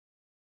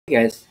Hey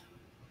guys,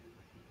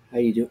 how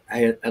you do?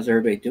 How's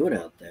everybody doing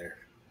out there?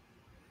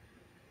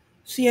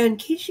 So yeah, in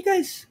case you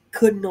guys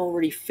couldn't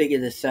already figure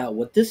this out,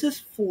 what this is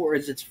for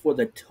is it's for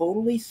the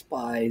Totally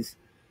Spies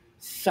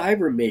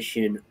Cyber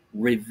Mission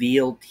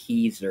reveal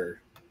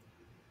teaser.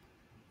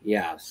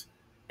 Yes,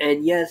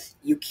 and yes,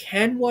 you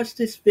can watch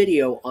this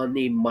video on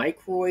the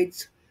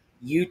Microids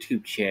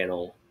YouTube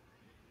channel,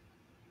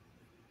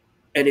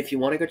 and if you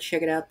want to go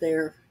check it out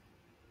there,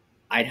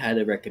 I'd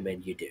highly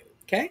recommend you do.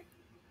 Okay.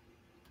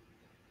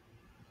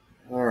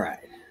 All right.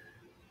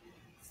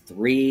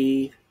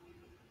 Three,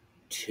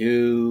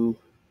 two,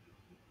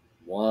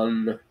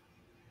 one.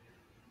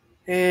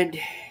 And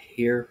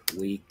here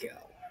we go.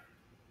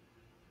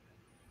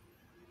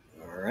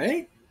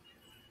 Alright.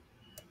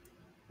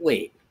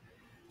 Wait.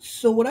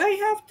 So would I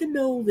have to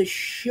know the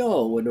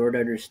show in order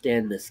to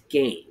understand this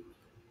game?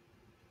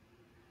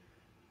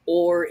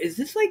 Or is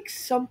this like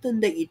something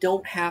that you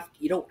don't have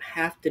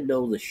to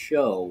know the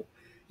show.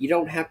 You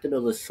don't have to know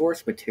the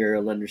source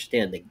material to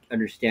understand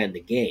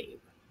the game.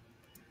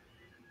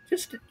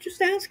 Just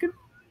asking.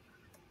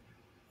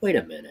 Wait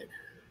a minute.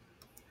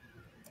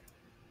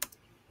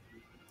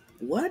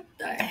 What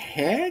the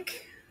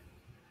heck?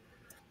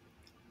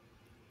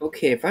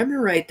 Okay, if I'm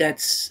right,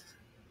 that's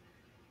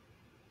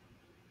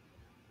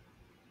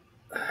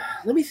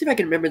let me see if I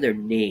can remember their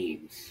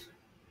names.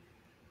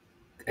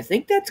 I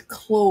think that's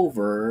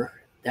Clover.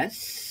 That's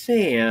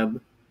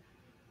Sam.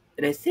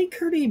 And I think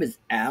her name is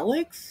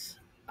Alex.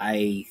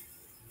 I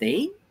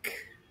think.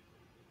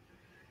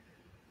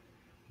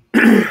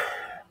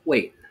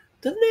 Wait,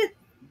 doesn't it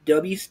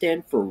W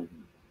stand for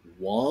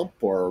Womp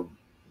or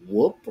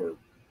Whoop or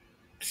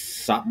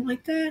something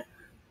like that?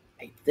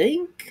 I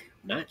think.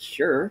 Not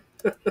sure.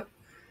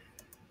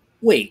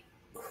 Wait,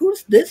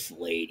 who's this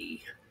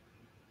lady?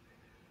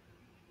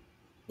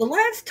 The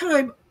last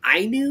time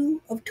I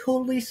knew of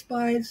Totally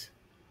Spies,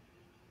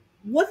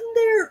 wasn't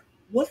there?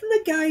 Wasn't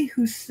the guy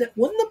who sent?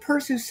 Wasn't the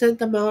person who sent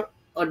them out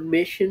on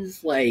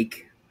missions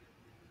like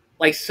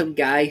some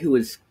guy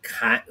who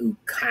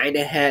kind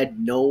of had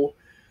no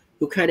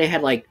who kind of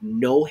had like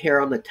no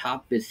hair on the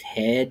top of his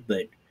head,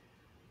 but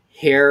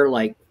hair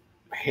like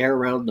hair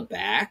around the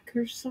back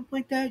or something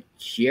like that.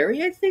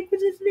 Jerry, I think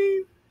was his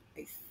name.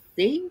 I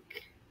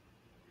think.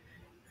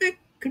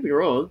 Could be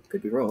wrong.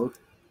 Could be wrong.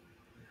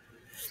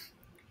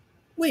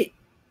 Wait,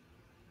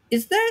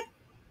 is that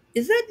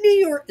is that New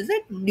York? Is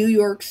that New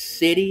York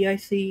City? I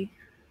see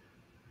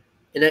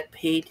in that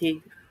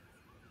painting.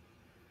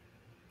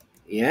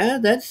 Yeah,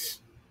 that's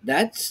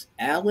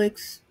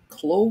Alex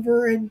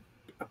Clover and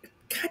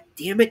God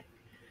damn it,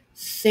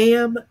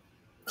 Sam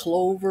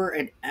Clover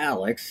and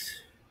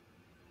Alex.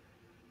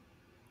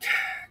 God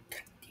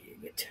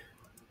damn it.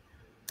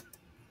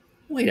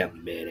 Wait a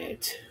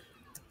minute.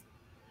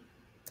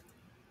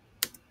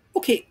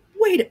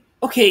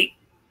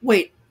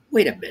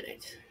 Wait a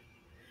minute.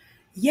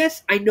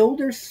 Yes, I know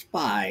they're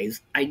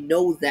spies. I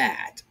know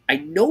that. I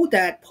know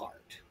that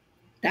part.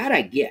 That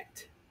I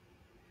get.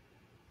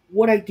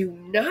 What I do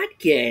not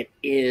get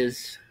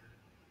is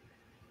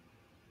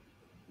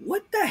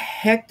what the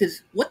heck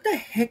does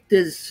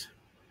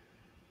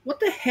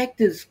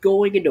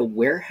going into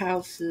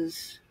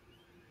warehouses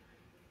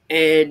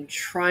and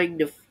trying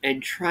to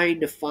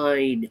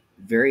find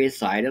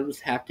various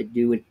items have to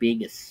do with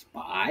being a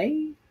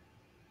spy?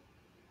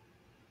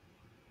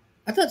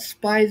 I thought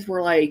spies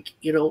were like,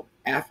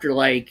 after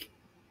like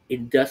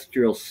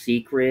industrial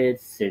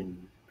secrets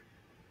and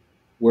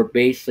we're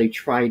basically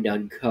trying to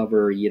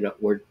uncover,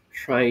 we're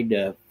trying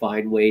to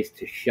find ways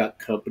to shut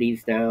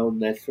companies down,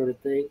 that sort of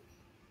thing.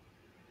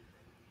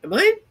 Am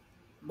I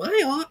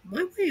way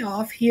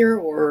off here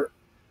or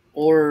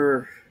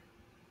or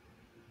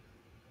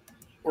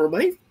am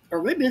I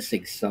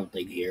missing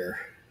something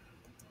here?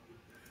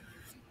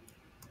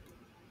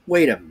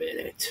 Wait a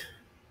minute.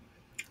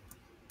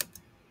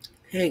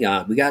 Hang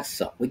on, we got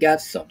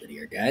something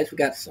here, guys. We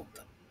got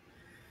something.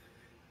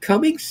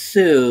 Coming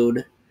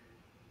soon.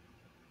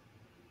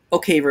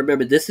 Okay,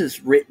 remember this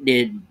is written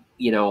in,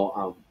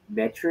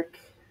 metric,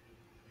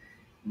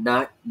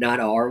 not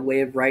our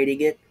way of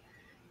writing it.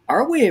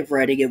 Our way of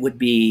writing it would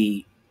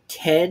be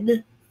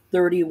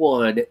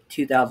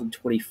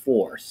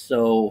 10/31/2024.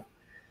 So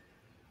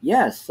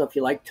yes, so if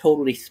you like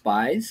Totally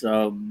Spies,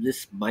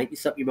 this might be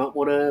something you might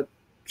want to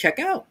check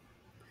out.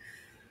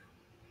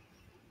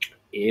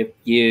 If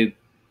you,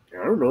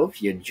 I don't know,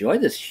 if you enjoy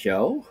this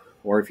show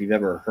or if you've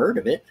ever heard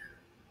of it.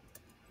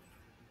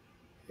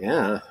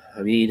 Yeah,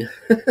 I mean,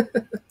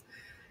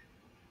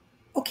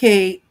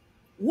 okay,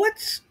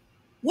 what's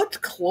what's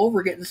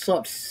Clover getting so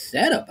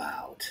upset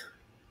about?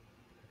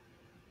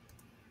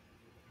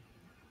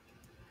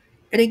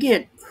 And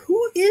again,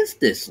 who is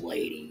this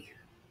lady?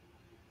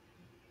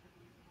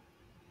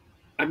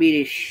 I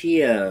mean, is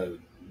she a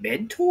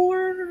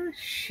mentor? Is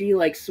she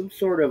like some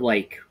sort of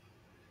like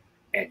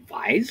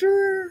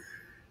advisor?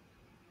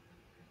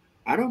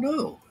 I don't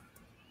know.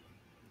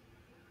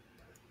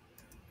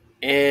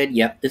 And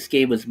yep, this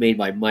game was made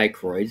by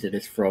Microids and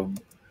it's from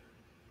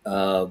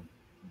uh,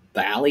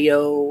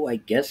 Balio, I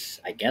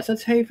guess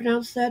that's how you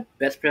pronounce that.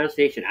 Best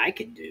pronunciation I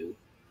can do.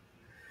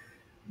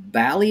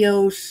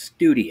 Balio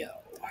Studio.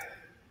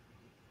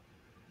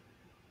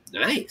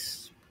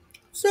 Nice.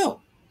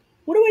 So,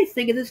 what do I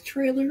think of this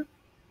trailer?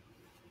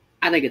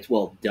 I think it's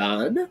well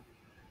done.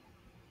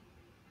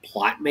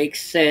 Plot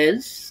makes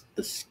sense.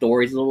 The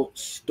story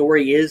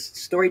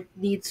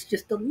needs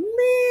just a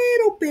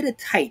little bit of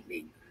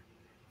tightening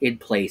in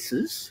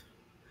places.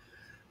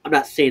 I'm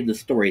not saying the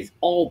story is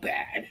all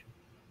bad.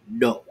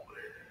 No.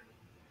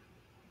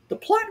 The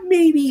plot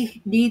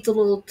maybe needs a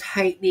little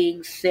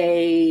tightening,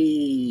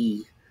 say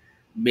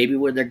maybe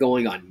when they're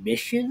going on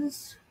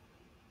missions.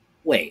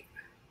 Wait,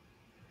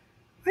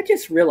 I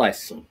just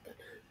realized something.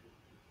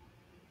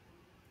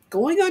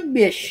 Going on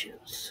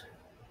missions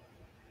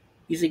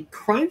using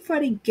crime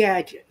fighting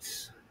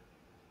gadgets.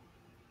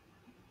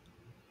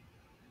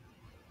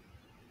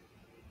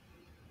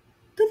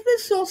 Doesn't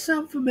this all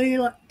sound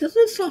familiar?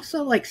 Doesn't this all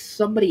sound like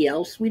somebody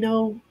else we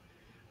know?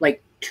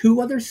 Like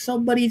two other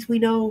somebodies we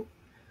know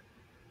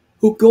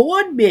who go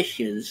on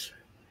missions,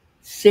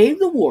 save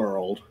the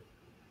world,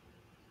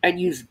 and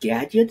use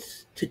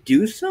gadgets to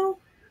do so?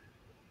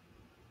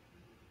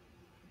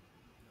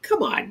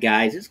 Come on,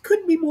 guys! This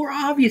couldn't be more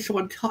obvious.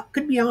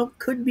 Couldn't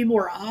be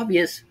more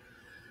obvious.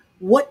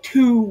 What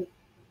two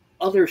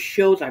other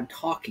shows I'm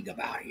talking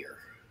about here?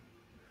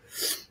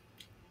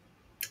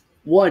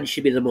 One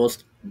should be the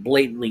most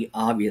blatantly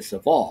obvious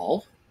of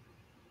all.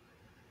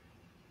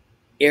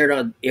 Aired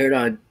on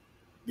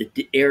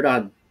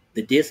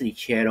the Disney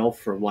Channel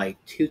from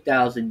like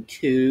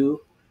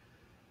 2002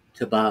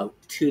 to about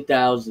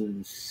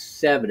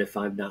 2007, if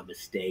I'm not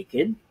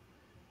mistaken.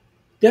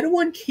 The other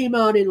one came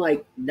out in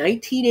like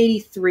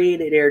 1983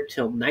 and it aired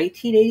till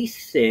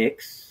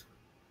 1986.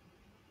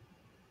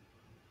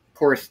 Of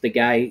course, the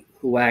guy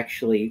who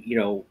actually,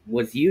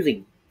 was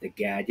using the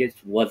gadgets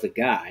was a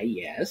guy,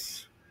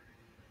 yes.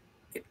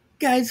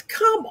 Guys,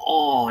 come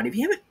on. If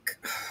you haven't.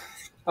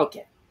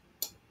 Okay.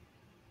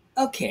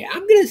 Okay,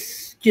 I'm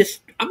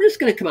just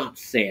gonna come out and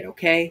say it,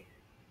 okay?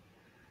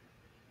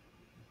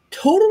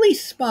 Totally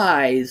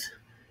Spies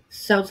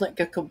sounds like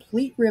a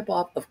complete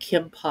ripoff of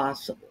Kim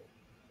Possible.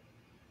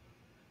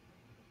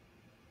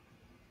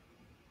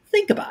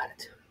 Think about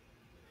it.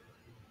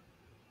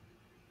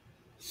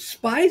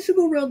 Spies who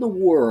go around the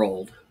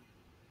world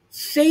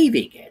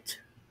saving it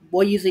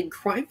while using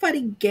crime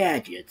fighting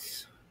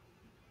gadgets.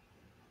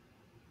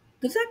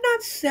 Does that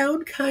not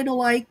sound kind of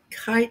like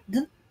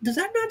does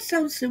that not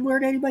sound similar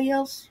to anybody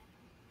else?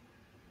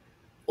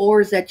 Or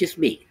is that just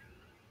me?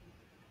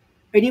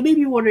 And you may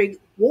be wondering,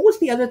 what was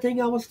the other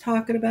thing I was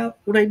talking about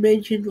when I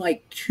mentioned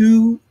like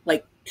two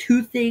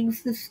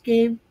things this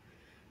game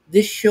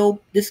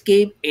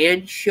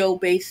and show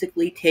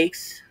basically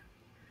takes?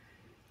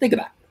 Think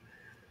about it.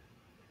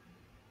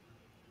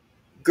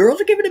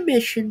 Girls are given a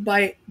mission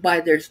by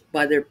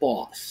their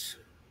boss.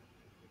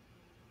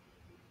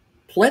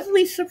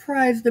 Pleasantly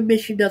surprised the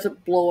mission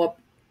doesn't blow up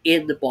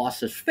in the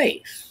boss's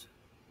face.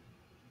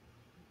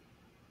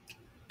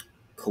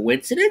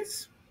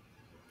 Coincidence?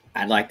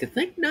 I'd like to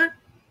think not,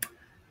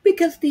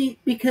 because the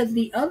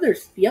other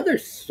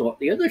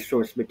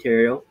source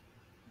material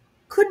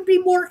couldn't be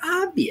more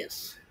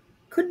obvious.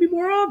 Couldn't be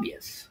more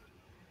obvious.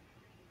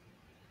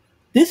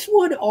 This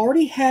one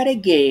already had a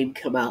game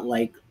come out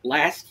like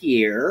last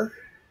year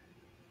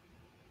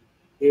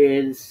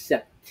in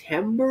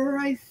September,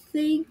 I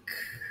think.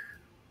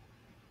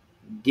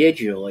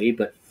 Digitally,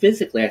 but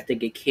physically, I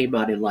think it came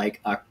out in like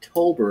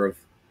October of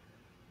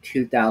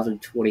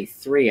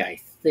 2023, I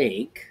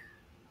think.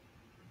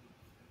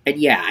 And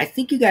yeah, I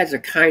think you guys are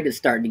kind of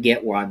starting to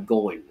get where I'm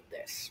going with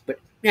this. But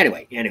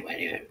anyway.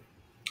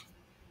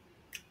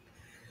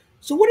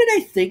 So, what did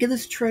I think of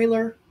this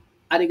trailer?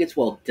 I think it's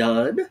well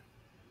done.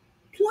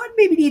 Plot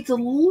maybe needs a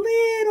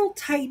little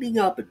tightening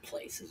up in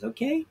places,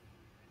 okay?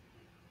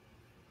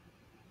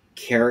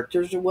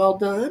 Characters are well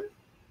done.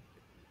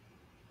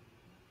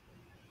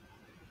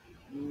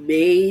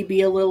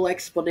 Maybe a little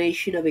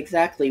explanation of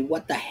exactly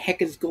what the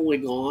heck is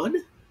going on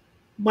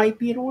might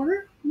be in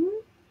order.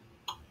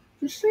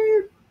 Just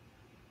saying.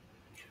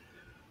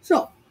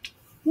 So,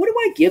 what do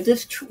I give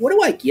this? What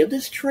do I give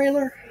this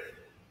trailer?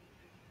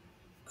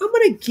 I'm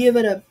gonna give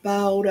it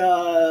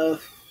about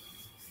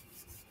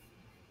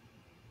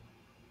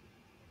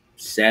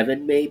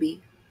 7,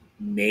 maybe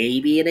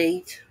an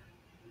 8.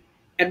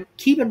 And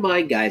keep in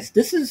mind, guys,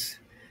 this is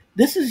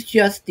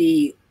just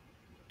the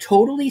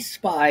Totally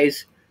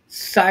Spies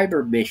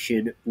Cyber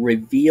Mission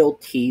reveal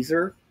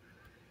teaser.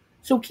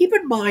 So keep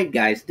in mind,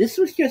 guys, this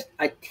was just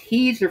a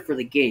teaser for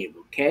the game,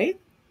 okay?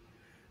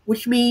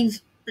 Which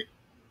means,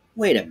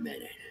 wait a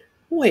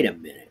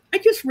minute. I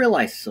just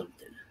realized something.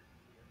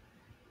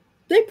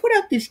 They put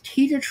out this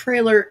teaser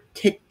trailer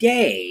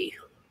today,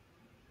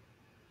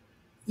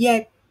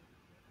 yet,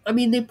 I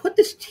mean, they put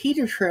this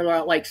teaser trailer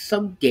out like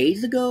some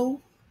days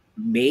ago,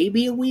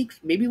 maybe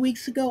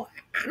weeks ago.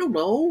 I don't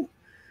know.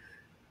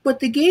 But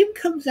the game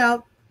comes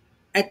out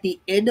at the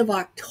end of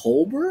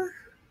October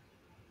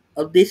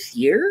of this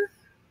year.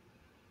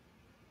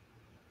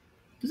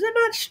 Does that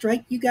not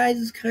strike you guys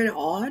as kind of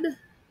odd?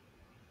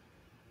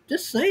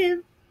 Just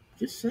saying.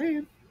 Just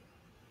saying.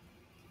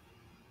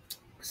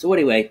 So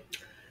anyway,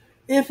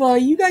 if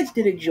you guys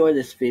did enjoy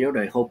this video, and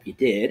I hope you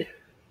did,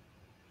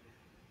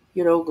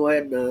 go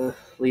ahead and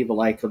leave a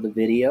like on the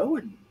video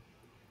and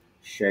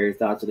share your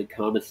thoughts in the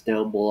comments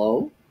down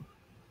below.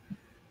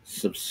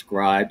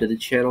 Subscribe to the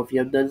channel if you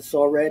haven't done so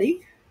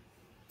already.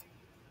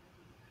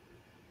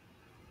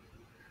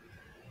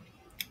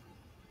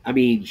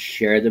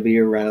 Share the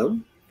video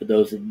around for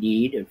those in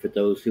need and for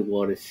those who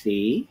want to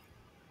see.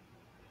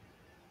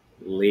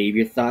 Leave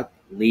your thought.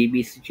 Leave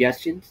me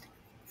suggestions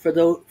for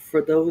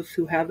those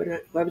who have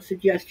a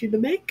suggestion to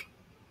make.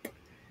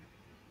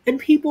 And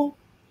people,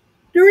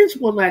 there is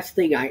one last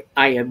thing I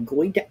am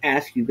going to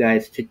ask you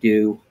guys to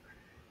do,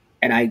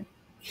 and I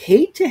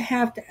hate to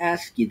have to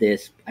ask you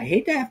this. I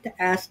hate to have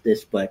to ask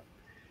this, but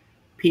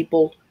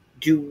people,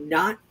 do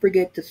not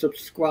forget to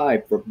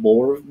subscribe for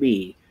more of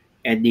me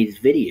and these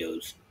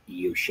videos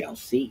you shall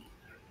see.